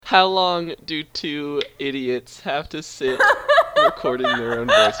How long do two idiots have to sit recording their own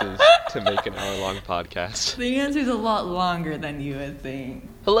voices to make an hour-long podcast? The answer's a lot longer than you would think.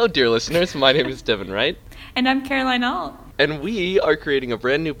 Hello, dear listeners. My name is Devin Wright. And I'm Caroline Alt. And we are creating a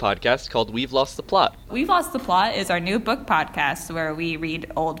brand new podcast called We've Lost the Plot. We've Lost the Plot is our new book podcast where we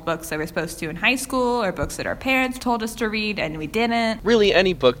read old books that we're supposed to in high school or books that our parents told us to read and we didn't. Really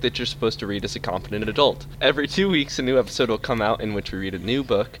any book that you're supposed to read as a competent adult. Every 2 weeks a new episode will come out in which we read a new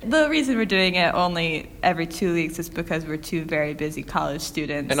book. The reason we're doing it only every 2 weeks is because we're two very busy college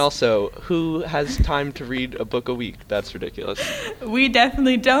students. And also, who has time to read a book a week? That's ridiculous. We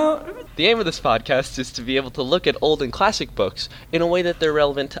definitely don't. The aim of this podcast is to be able to look at old and classic books in a way that they're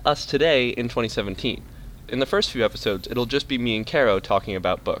relevant to us today in 2017. In the first few episodes, it'll just be me and Caro talking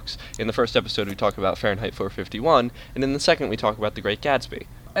about books. In the first episode, we talk about Fahrenheit 451, and in the second, we talk about The Great Gatsby.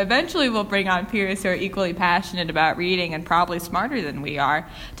 Eventually, we'll bring on peers who are equally passionate about reading and probably smarter than we are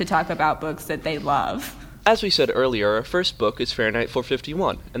to talk about books that they love. As we said earlier, our first book is Fahrenheit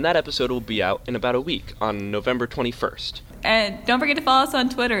 451, and that episode will be out in about a week, on November 21st. And don't forget to follow us on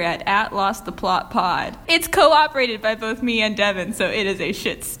Twitter at @LostThePlotPod. It's co-operated by both me and Devin, so it is a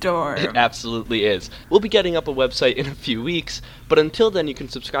shitstorm. It absolutely is. We'll be getting up a website in a few weeks, but until then you can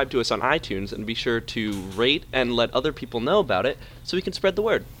subscribe to us on iTunes and be sure to rate and let other people know about it so we can spread the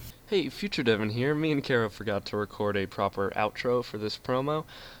word. Hey, future Devin here. Me and Kara forgot to record a proper outro for this promo.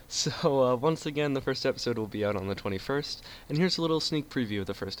 So, once again, the first episode will be out on the 21st, and here's a little sneak preview of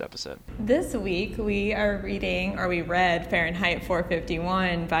the first episode. This week, we read Fahrenheit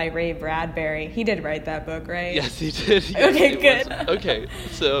 451 by Ray Bradbury. He did write that book, right? Yes, he did. Yes, okay, good. Okay,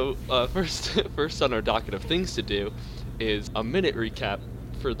 so, first on our docket of things to do is a minute recap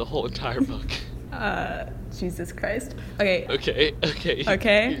for the whole entire book. Jesus Christ. Okay. Okay.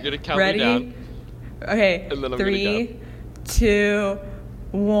 Okay. You're gonna count Ready? me down. Okay. And then I'm 3, 2,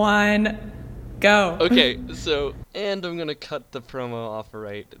 1, go. Okay, so, and I'm gonna cut the promo off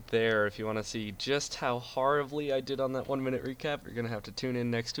right there. If you want to see just how horribly I did on that 1 minute recap, you're gonna have to tune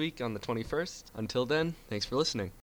in next week on the 21st. Until then, thanks for listening.